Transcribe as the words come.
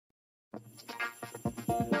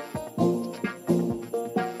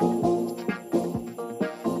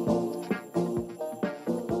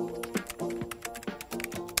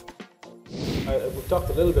talked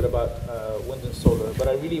a little bit about wind and solar, but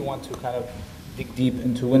I really want to kind of dig deep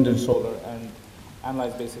into wind and solar and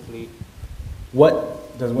analyze basically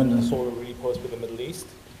what does wind and solar really pose for the Middle East.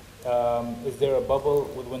 Is there a bubble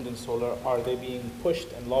with wind and solar? Are they being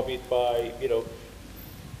pushed and lobbied by,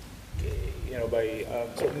 by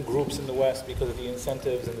certain groups in the West because of the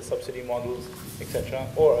incentives and the subsidy models, etc.?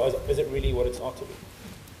 Or is it really what it's ought to be?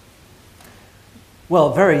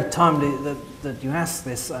 Well, very timely that you asked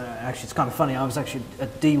this. Actually, it's kind of funny. I was actually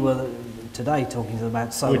at DEWA today talking to them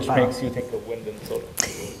about solar power. Which makes you think of wind and solar?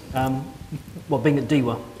 Well, being at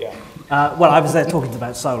DEWA. Yeah. Well, I was there talking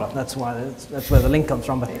about solar. That's why. That's where the link comes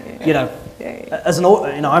from. But as an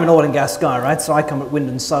I'm an oil and gas guy, right? So I come at wind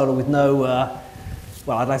and solar with no,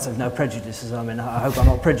 well, I'd like to have no prejudices. I mean, I hope I'm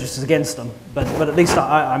not prejudiced against them. But at least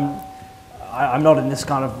I'm not in this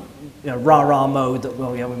kind of rah-rah mode that,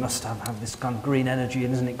 well, yeah, we must have this kind of green energy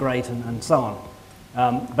and isn't it great and so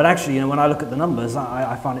on. But actually, when I look at the numbers,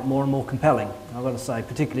 I find it more and more compelling. I've got to say,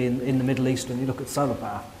 particularly in the Middle East when you look at solar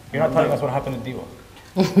power. You're not telling us what happened at DEWA?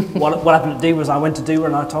 What happened at DEWA was I went to DEWA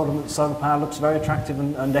and I told them that solar power looks very attractive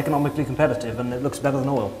and economically competitive and it looks better than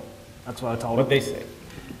oil. That's what I told them. What they say?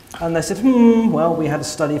 And they said, well, we had a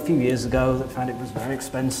study a few years ago that found it was very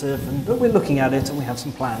expensive, but we're looking at it and we have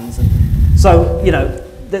some plans. And so,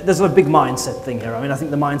 there's a big mindset thing here. I mean, I think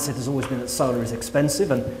the mindset has always been that solar is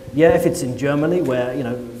expensive, and yeah, if it's in Germany, where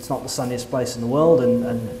it's not the sunniest place in the world,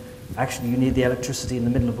 and actually you need the electricity in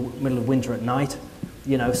the middle of winter at night,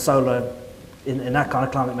 solar in that kind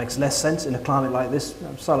of climate makes less sense. In a climate like this,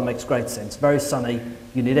 solar makes great sense. Very sunny.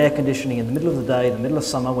 You need air conditioning in the middle of the day, in the middle of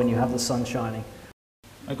summer when you have the sun shining.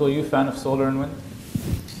 Michael, are you a fan of solar and wind?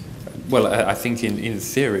 Well, I think in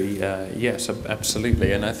theory, yes,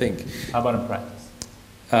 absolutely, and I think. How about in practice?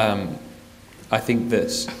 I think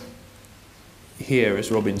that here,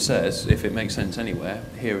 as Robin says, if it makes sense anywhere,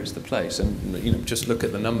 here is the place. And just look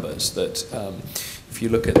at the numbers. That if you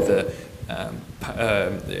look at the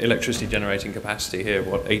electricity generating capacity here,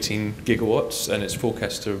 18 gigawatts, and it's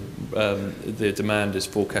forecast to the demand is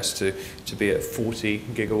forecast to be at 40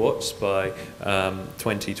 gigawatts by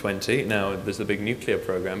 2020. Now there's the big nuclear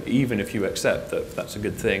program. Even if you accept that that's a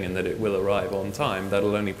good thing and that it will arrive on time,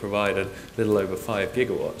 that'll only provide a little over 5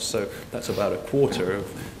 gigawatts. So that's about a quarter of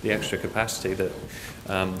the extra capacity that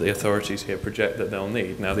the authorities here project that they'll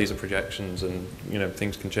need. Now these are projections, and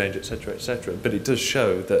things can change, etc., etc. But it does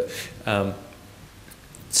show that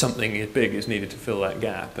something big is needed to fill that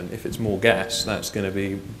gap, and if it's more gas, that's going to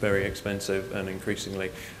be very expensive and increasingly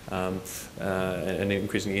an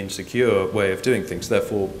increasingly insecure way of doing things.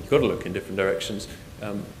 Therefore, you've got to look in different directions.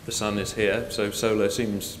 The sun is here, so solar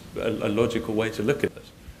seems a logical way to look at it.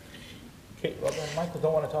 Okay, Robin and Michael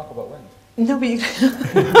don't want to talk about wind. No, but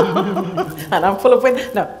and I'm full of wind.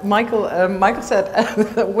 No, Michael said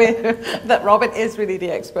that Robin is really the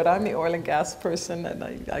expert. I'm the oil and gas person, and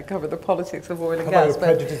I cover the politics of oil and gas.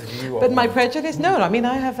 But my prejudice, no. I mean,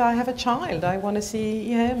 I have a child. I want to see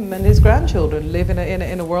him and his grandchildren live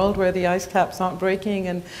in a world where the ice caps aren't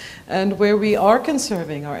breaking, and where we are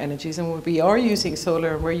conserving our energies, and where we are using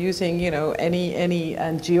solar, and we're using any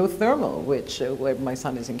and geothermal, which where my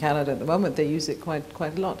son is in Canada at the moment, they use it quite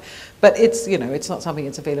a lot. But it's not something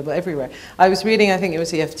that's available everywhere. I was reading, I think it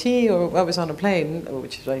was EFT, or I was on a plane,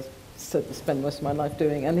 which I spend most of my life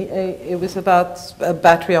doing, and it was about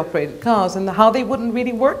battery-operated cars and how they wouldn't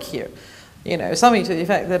really work here. Something to the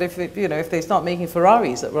effect that if they start making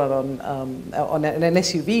Ferraris that run on and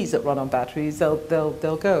SUVs that run on batteries, they'll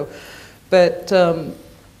go. But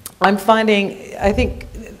I'm finding, I think.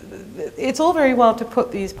 It's all very well to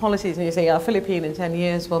put these policies, and you say, Philippines in 10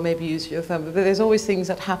 years, well, maybe use geothermal, but there's always things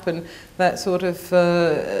that happen that sort of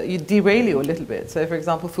you derail you a little bit. So, for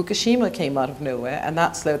example, Fukushima came out of nowhere, and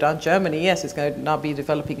that slowed down Germany. Yes, it's going to now be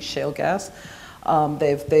developing shale gas.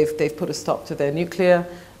 They've put a stop to their nuclear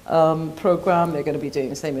program. They're going to be doing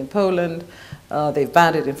the same in Poland. They've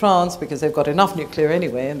banned it in France because they've got enough nuclear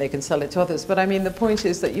anyway and they can sell it to others. But I mean, the point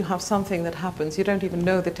is that you have something that happens. You don't even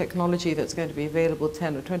know the technology that's going to be available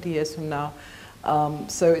 10 or 20 years from now.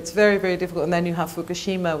 So it's very, very difficult. And then you have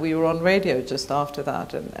Fukushima. We were on radio just after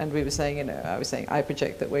that, and we were saying, I was saying, I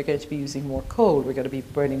project that we're going to be using more coal. We're going to be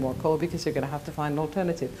burning more coal because you're going to have to find an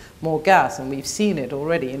alternative, more gas. And we've seen it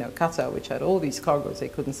already. Qatar, which had all these cargoes they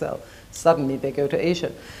couldn't sell, suddenly they go to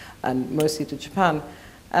Asia, and mostly to Japan.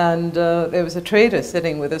 And there was a trader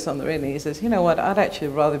sitting with us on the railing. He says, you know what, I'd actually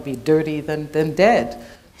rather be dirty than dead.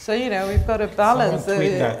 So, we've got to balance. Someone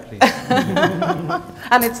tweet that, please.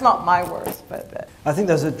 And it's not my words, but... I think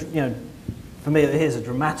there's for me, here's a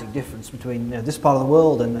dramatic difference between this part of the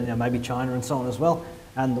world and maybe China and so on as well,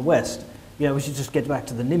 and the West. We should just get back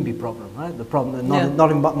to the NIMBY problem, right? The problem, not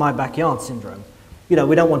in my backyard syndrome. you know,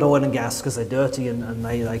 we don't want oil and gas because they're dirty and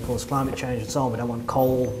they cause climate change and so on. We don't want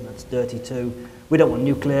coal, that's dirty too. We don't want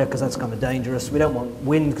nuclear because that's kind of dangerous. We don't want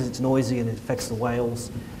wind because it's noisy and it affects the whales.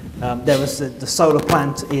 There was the solar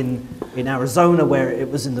plant in Arizona where it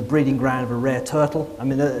was in the breeding ground of a rare turtle. I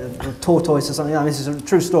mean, a tortoise or something. I mean, this is a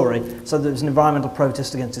true story. So there was an environmental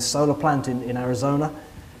protest against this solar plant in Arizona.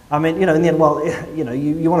 I mean, you know, in the end, well, you know,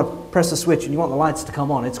 you want to press a switch and you want the lights to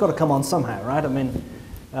come on. It's got to come on somehow, right? I mean,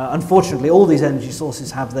 unfortunately, all these energy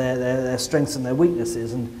sources have their strengths and their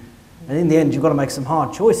weaknesses. And in the end, you've got to make some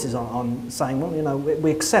hard choices on saying, well, you know,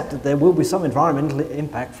 we accept that there will be some environmental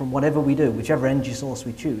impact from whatever we do, whichever energy source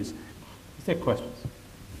we choose. Let's take questions.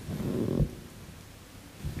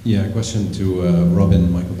 Yeah, a question to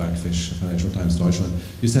Robin, Michael Backfish, Financial Times Deutschland.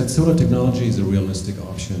 You said solar technology is a realistic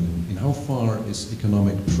option. In how far is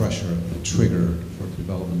economic pressure a trigger for the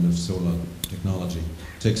development of solar technology?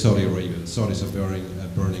 Take Saudi Arabia. The Saudis are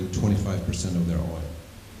burning 25% of their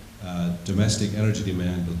oil. Domestic energy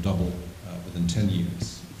demand will double within 10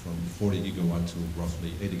 years, from 40 gigawatt to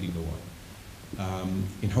roughly 80 gigawatt.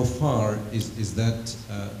 In how far is that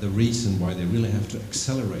the reason why they really have to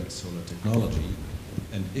accelerate solar technology?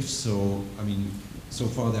 And if so, I mean, so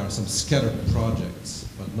far there are some scattered projects,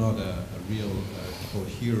 but not a real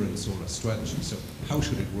coherent solar strategy. So how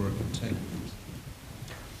should it work in 10 years?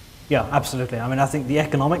 Yeah, absolutely. I mean, I think the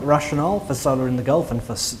economic rationale for solar in the Gulf and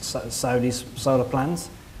for Saudi's solar plans,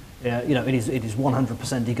 you know, it is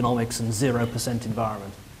 100% economics and 0%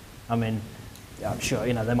 environment. I mean, I'm sure,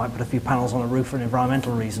 you know, they might put a few panels on a roof for an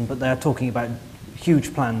environmental reason, but they're talking about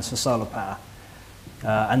huge plans for solar power.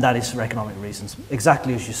 And that is for economic reasons.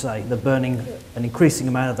 Exactly as you say, they're burning an increasing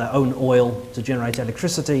amount of their own oil to generate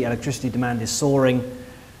electricity. Electricity demand is soaring.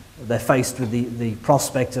 They're faced with the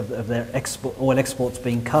prospect of their oil exports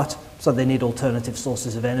being cut, so they need alternative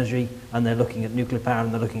sources of energy, and they're looking at nuclear power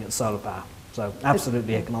and they're looking at solar power. So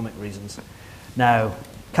absolutely economic reasons. Now,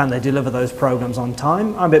 can they deliver those programs on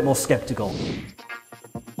time? I'm a bit more skeptical.